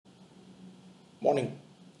Morning.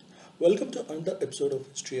 Welcome to another episode of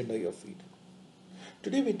History Under Your Feet.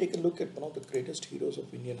 Today we take a look at one of the greatest heroes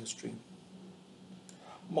of Indian history,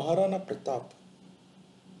 Maharana Pratap,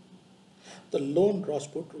 the lone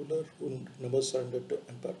Rajput ruler who never surrendered to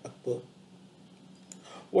Emperor Akbar.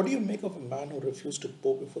 What do you make of a man who refused to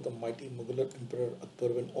bow before the mighty Mughal Emperor Akbar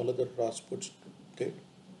when all other Rajputs did?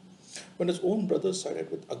 When his own brothers sided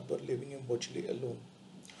with Akbar, leaving him virtually alone?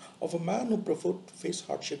 Of a man who preferred to face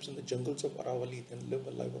hardships in the jungles of Aravali than live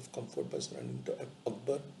a life of comfort by surrendering to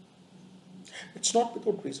Akbar? It's not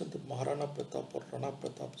without reason that Maharana Pratap or Rana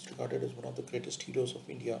Pratap is regarded as one of the greatest heroes of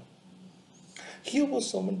India. Here was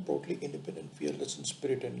someone proudly independent, fearless in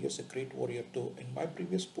spirit, and yes, a great warrior too. In my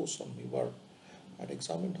previous post on Mewar, I had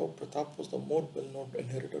examined how Pratap was the more well-known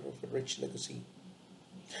inheritor of a rich legacy,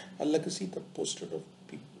 a legacy that boasted of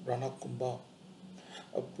Rana Kumbha,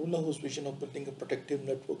 a ruler whose vision of building a protective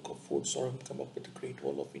network of forts saw him come up with the Great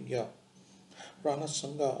Wall of India, Rana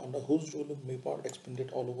Sanga, under whose rule Mewar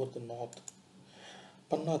expanded all over the north,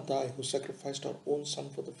 Panna Dai, who sacrificed her own son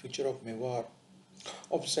for the future of Mewar,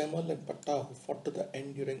 of Saimal and Patta, who fought to the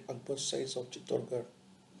end during Akbar's siege of Chittorgarh.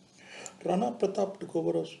 Rana Pratap took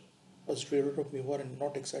over as ruler of Mewar in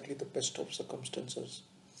not exactly the best of circumstances.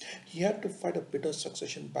 He had to fight a bitter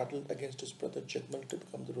succession battle against his brother Jagmal to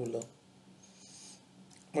become the ruler.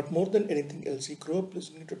 But more than anything else, he grew up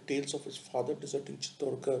listening to tales of his father deserting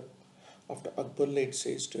Chittorgarh after Akbar laid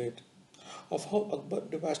siege to it, of how Akbar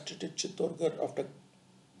devastated Chittorgarh after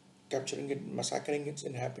capturing it, massacring its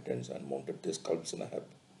inhabitants, and mounted their scalps in a heap.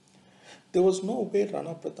 There was no way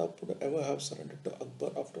Rana Pratap would ever have surrendered to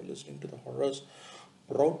Akbar after listening to the horrors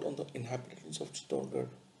wrought on the inhabitants of Chittorgarh.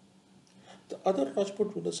 The other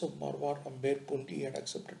Rajput rulers of Marwar, Amber, Pundi had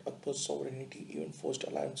accepted Akbar's sovereignty, even forced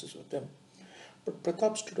alliances with them. But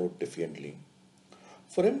Pratap stood out defiantly.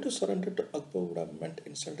 For him to surrender to Akbar would have meant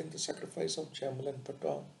insulting the sacrifice of Jamal and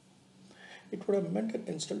Patta. It would have meant an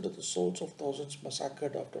insult to the souls of thousands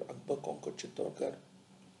massacred after Akbar conquered Chittorgarh.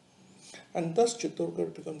 And thus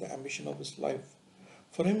Chittorgarh became the ambition of his life.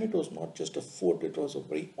 For him, it was not just a fort, it was a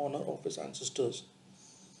very honor of his ancestors.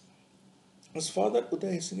 His father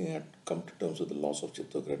Uday Singh had come to terms with the loss of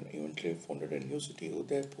Chittorgarh and eventually founded a new city,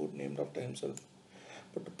 Udaipur, named after himself.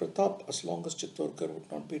 But to Pratap, as long as Chittorgarh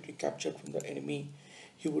would not be recaptured from the enemy,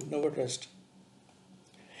 he would never rest.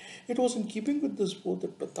 It was in keeping with this vow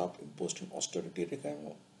that Pratap imposed an austerity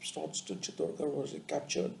regime not till Chittorgarh was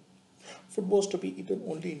recaptured. Food was to be eaten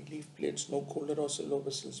only in leaf plates, no golden or silver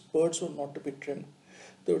vessels. Birds were not to be trimmed.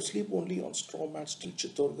 They would sleep only on straw mats till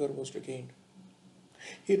Chittorgarh was regained.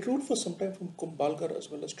 He ruled for some time from Kumbhalgarh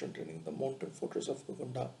as well as strengthening the mountain fortress of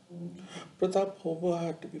Gogunda. Pratap, however,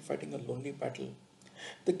 had to be fighting a lonely battle.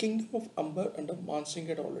 The kingdom of Amber under Man Singh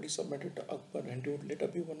had already submitted to Akbar and he would later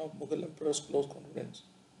be one of Mughal emperor's close confidants.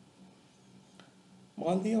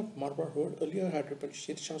 Maldi of Marwar, who had earlier had rebelled,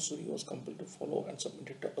 Sher Shah Suri was compelled to follow and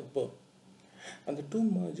submitted to Akbar. And the two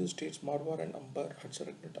merged states, Marwar and Amber, had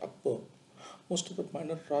surrendered to Akbar. Most of the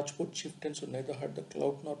minor Rajput chieftains who neither had the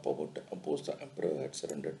clout nor power to oppose the emperor had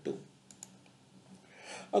surrendered too.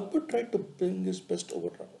 Akbar tried to bring his best over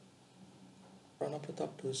Rana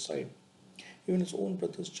Pratap to his side. Even his own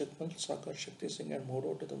brothers Jagmal, Sakar, Shakti Singh and moved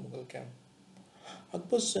out to the Mughal camp.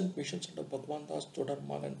 Akbar sent missions under Bhagwan Das,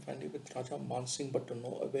 Todarmal and finally with Raja Man Singh but to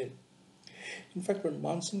no avail. In fact, when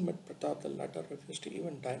Man Singh met Pratap, the latter refused to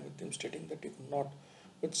even dine with him, stating that he could not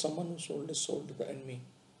with someone who sold his soul to the enemy.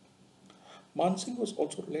 Man Singh was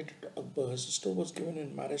also related to Akbar. His sister was given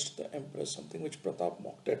in marriage to the empress, something which Pratap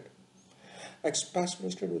mocked at.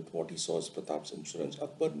 Exasperated with what he saw as Pratap's insolence,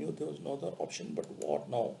 Akbar knew there was no other option but war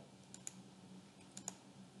now.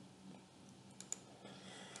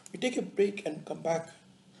 We take a break and come back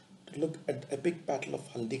to look at the epic battle of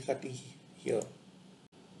Haldighati here.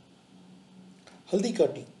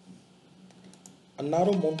 Haldighati, a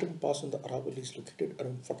narrow mountain pass in the Aravallis located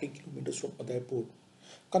around 40 kilometers from Udaipur,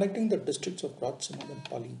 connecting the districts of Rajsamand and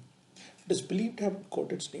Pali. It is believed to have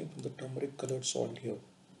got its name from the turmeric colored soil here.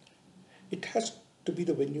 It has to be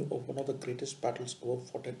the venue of one of the greatest battles ever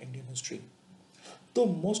fought in Indian history. Though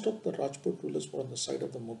most of the Rajput rulers were on the side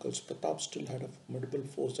of the Mughals, Pratap still had a formidable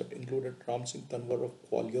force that included Ram Singh Tanwar of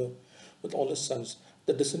Gwalior with all his sons,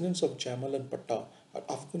 the descendants of Jamal and Patta, an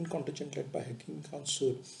Afghan contingent led by Hakim Khan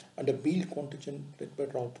Sur, and a Bhil contingent led by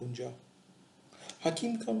Rao Punja.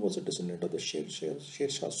 Hakim Khan was a descendant of the Sher Shah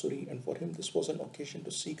Suri, and for him this was an occasion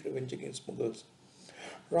to seek revenge against Mughals.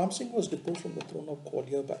 Ram Singh was deposed from the throne of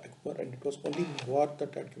Gwalior by Akbar, and it was only Mewar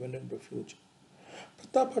that had given him refuge.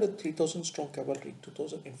 Pratap had a 3,000 strong cavalry,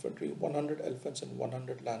 2,000 infantry, 100 elephants, and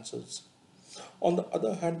 100 lancers. On the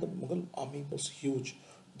other hand, the Mughal army was huge,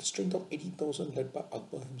 the strength of 80,000 led by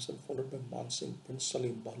Akbar himself, followed by Man Singh, Prince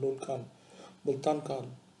Salim, Bahlol Khan, Multan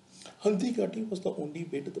Khan. Haldi Ghati was the only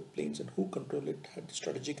way to the plains, and who controlled it had the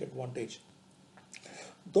strategic advantage.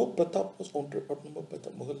 Though Pratap was outnumbered by the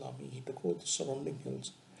Mughal army, he took over the surrounding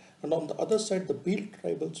hills, and on the other side, the Bhil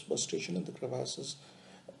tribals were stationed in the crevasses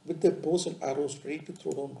with their bows and arrows ready to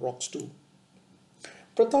throw down rocks too.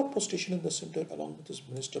 Pratap was stationed in the center along with his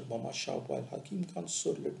minister Mama Shah, while Hakim Khan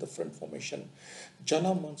Sur led the front formation,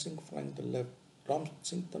 Jala Mansingh flanked the left, Ram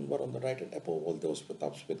Singh Tanwar on the right, and above all there was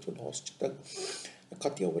Pratap's faithful horse Chitak, a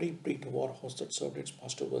Kathiawari breed war horse that served its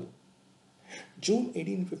master well. June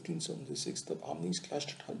 18, 1576, the armies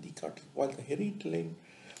clashed at Haldi Ghati. While the hairy terrain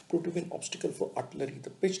proved to be an obstacle for artillery, the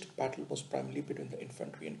pitched battle was primarily between the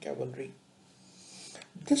infantry and cavalry.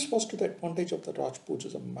 This was to the advantage of the Rajputs,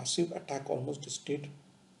 as a massive attack almost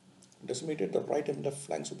decimated the right and left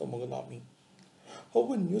flanks of the Mughal army.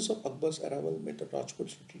 However, news of Akbar's arrival made the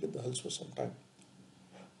Rajputs retreat in the hills for some time.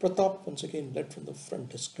 Pratap once again led from the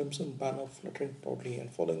front, his crimson banner fluttering proudly,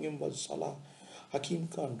 and following him was Salah Hakim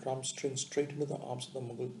Khan, ram straight into the arms of the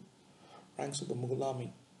Mughal ranks of the Mughal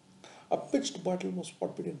army. A pitched battle was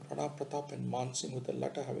fought between Rana Pratap and Man Singh, with the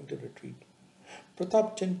latter having to retreat.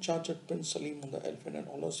 Pratap then charged at Prince Salim on the elephant and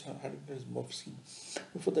almost had it in his mercy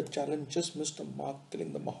before the challenge just missed the mark,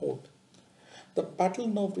 killing the Mahout. The battle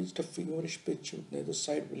now reached a feverish pitch, with neither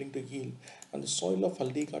side willing to yield, and the soil of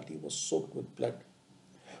Haldi Ghati was soaked with blood.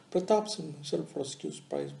 Pratap himself was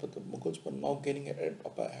surprised, but the Mughals were now gaining an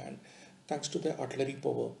upper hand thanks to their artillery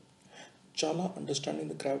power. Chala, understanding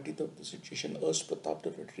the gravity of the situation, urged Pratap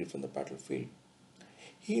to retreat from the battlefield.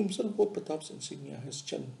 He himself wore Pratap's insignia, his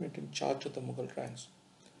helmet, in charge of the Mughal ranks.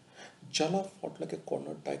 Jala fought like a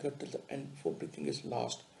cornered tiger till the end before breathing his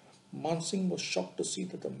last. Man Singh was shocked to see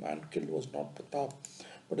that the man killed was not Pratap,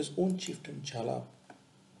 but his own chieftain Jala.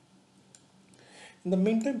 In the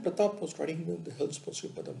meantime, Pratap was riding in the hills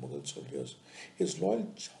pursued by the Mughal soldiers. His loyal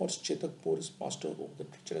horse Chetak bore his master over the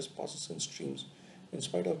treacherous passes and streams, in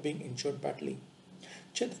spite of being injured badly.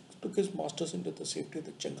 Chetak took his masters into the safety of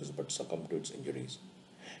the jungles but succumbed to its injuries.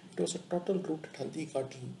 It was a total rout at Haldi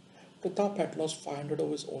Ghati. Pratap had lost 500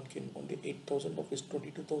 of his own kin, only 8,000 of his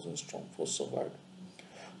 22,000 strong force survived.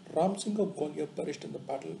 Ram Singh of Gwalior perished in the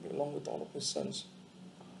battle along with all of his sons.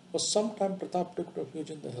 For some time, Pratap took refuge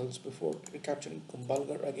in the hills before recapturing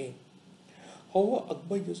Kumbhalgarh again. However,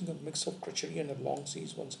 Akbar, using a mix of treachery and a long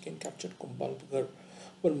siege, once again captured Kumbhalgarh,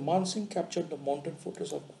 while Man Singh captured the mountain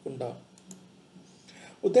fortress of Kukunda.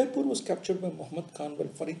 Udaipur was captured by Muhammad Khan, while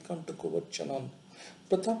Farid Khan took over Chanand.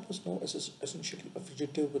 Pratap was now essentially a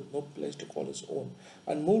fugitive with no place to call his own,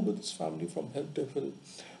 and moved with his family from hill to hill,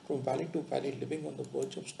 from valley to valley, living on the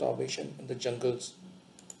verge of starvation in the jungles.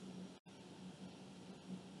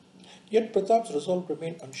 Yet Pratap's resolve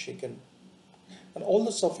remained unshaken, and all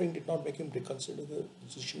the suffering did not make him reconsider the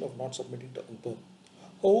decision of not submitting to Akbar.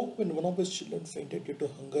 However, when one of his children fainted due to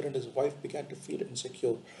hunger and his wife began to feel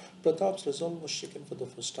insecure, Pratap's resolve was shaken for the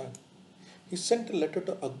first time. He sent a letter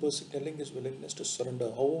to Akbar signaling his willingness to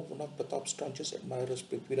surrender. However, one of Pratap's staunchest admirers,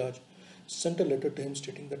 Prithviraj, sent a letter to him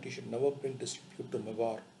stating that he should never bring disrepute to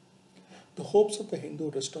Mewar. The hopes of the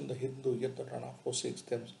Hindu rest on the Hindu, yet the Rana forsakes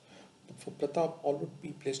them. But for Pratap, all would be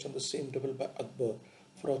placed on the same level by Akbar,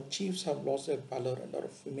 for our chiefs have lost their valor and our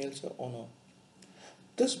females their honor.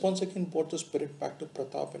 This once again brought the spirit back to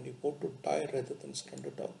Pratap, and he vowed to die rather than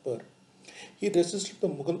surrender to Akbar. He resisted the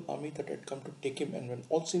Mughal army that had come to take him, and when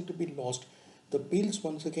all seemed to be lost, the Bhils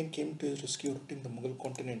once again came to his rescue, routing the Mughal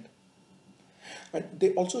continent. And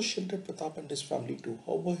they also sheltered Pratap and his family too.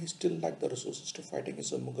 However, he still lacked the resources to fight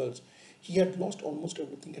against the Mughals. He had lost almost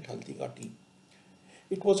everything at Haldi Ghati.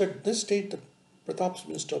 It was at this stage that Pratap's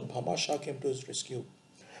minister Bhama Shah came to his rescue.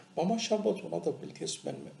 Bhama Shah was one of the wealthiest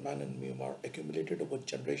men in Myanmar, accumulated over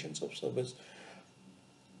generations of service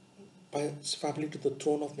by his family to the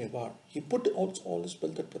throne of Mewar. He put all his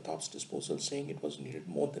wealth at Pratap's disposal, saying it was needed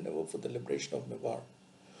more than ever for the liberation of Mewar.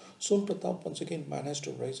 Soon Pratap once again managed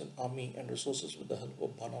to raise an army and resources with the help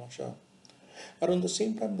of Bhana Shah. Around the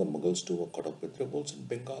same time, the Mughals too were caught up with revolts in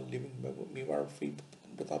Bengal, leaving Mewar free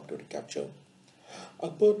for Pratap to recapture.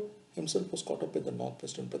 Akbar himself was caught up with the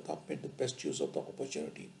northwest, and Pratap made the best use of the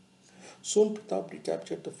opportunity. Soon Pratap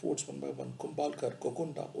recaptured the forts one by one: Kumbhalgarh,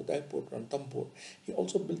 Gokunda, Udaipur, Ranthambore. He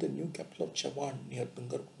also built a new capital of Chawan near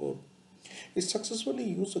Dungarpur. He successfully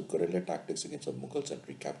used the guerrilla tactics against the Mughals and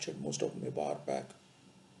recaptured most of Mewar back.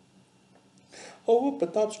 However,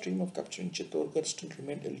 Pratap's dream of capturing Chittorgarh still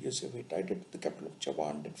remained elusive. He died at the capital of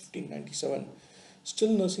Chawan in 1597, still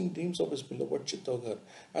nursing dreams of his beloved Chittorgarh,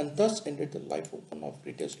 and thus ended the life of one of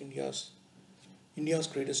India's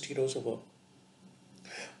greatest heroes ever.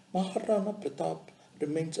 Maharana Pratap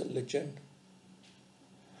remains a legend,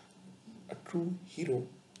 a true hero,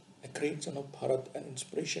 a great son of Bharat, and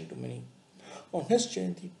inspiration to many. On his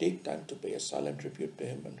Jayanti, take time to pay a silent tribute to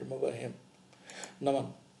him and remember him.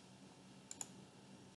 Naman.